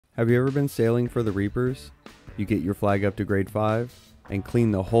Have you ever been sailing for the Reapers? You get your flag up to grade 5 and clean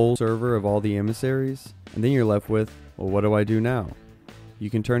the whole server of all the emissaries, and then you're left with, well, what do I do now?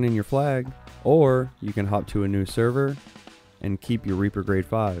 You can turn in your flag, or you can hop to a new server and keep your Reaper grade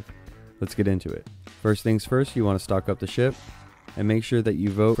 5. Let's get into it. First things first, you want to stock up the ship and make sure that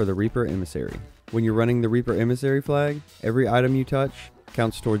you vote for the Reaper Emissary. When you're running the Reaper Emissary flag, every item you touch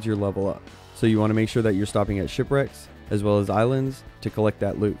counts towards your level up. So you want to make sure that you're stopping at shipwrecks as well as islands to collect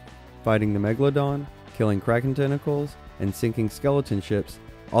that loot. Fighting the Megalodon, killing Kraken tentacles, and sinking skeleton ships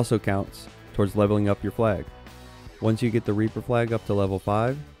also counts towards leveling up your flag. Once you get the Reaper flag up to level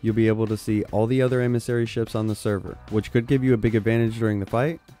 5, you'll be able to see all the other emissary ships on the server, which could give you a big advantage during the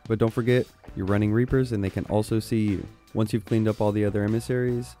fight, but don't forget, you're running Reapers and they can also see you. Once you've cleaned up all the other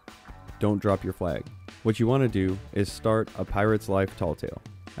emissaries, don't drop your flag. What you want to do is start a Pirate's Life Tall Tale.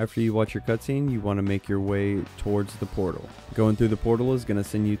 After you watch your cutscene, you want to make your way towards the portal. Going through the portal is going to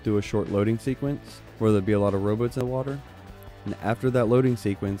send you through a short loading sequence where there'll be a lot of rowboats in the water. And after that loading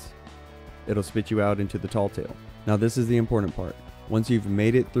sequence, it'll spit you out into the Tall Tale. Now this is the important part. Once you've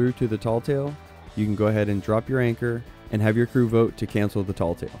made it through to the Tall Tale, you can go ahead and drop your anchor and have your crew vote to cancel the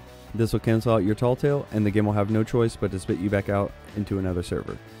Tall Tale. This will cancel out your Tall Tale and the game will have no choice but to spit you back out into another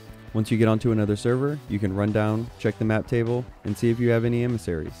server. Once you get onto another server, you can run down, check the map table, and see if you have any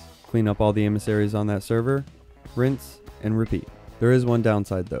emissaries. Clean up all the emissaries on that server, rinse, and repeat. There is one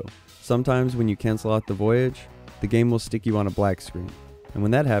downside though. Sometimes when you cancel out the voyage, the game will stick you on a black screen. And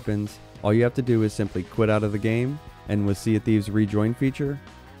when that happens, all you have to do is simply quit out of the game, and with Sea of Thieves rejoin feature,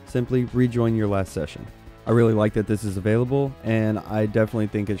 simply rejoin your last session. I really like that this is available, and I definitely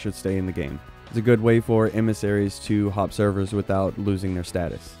think it should stay in the game. It's a good way for emissaries to hop servers without losing their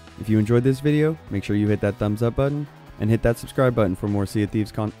status. If you enjoyed this video, make sure you hit that thumbs up button and hit that subscribe button for more Sea of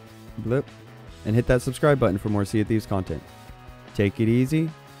Thieves content. Take it easy.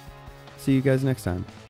 See you guys next time.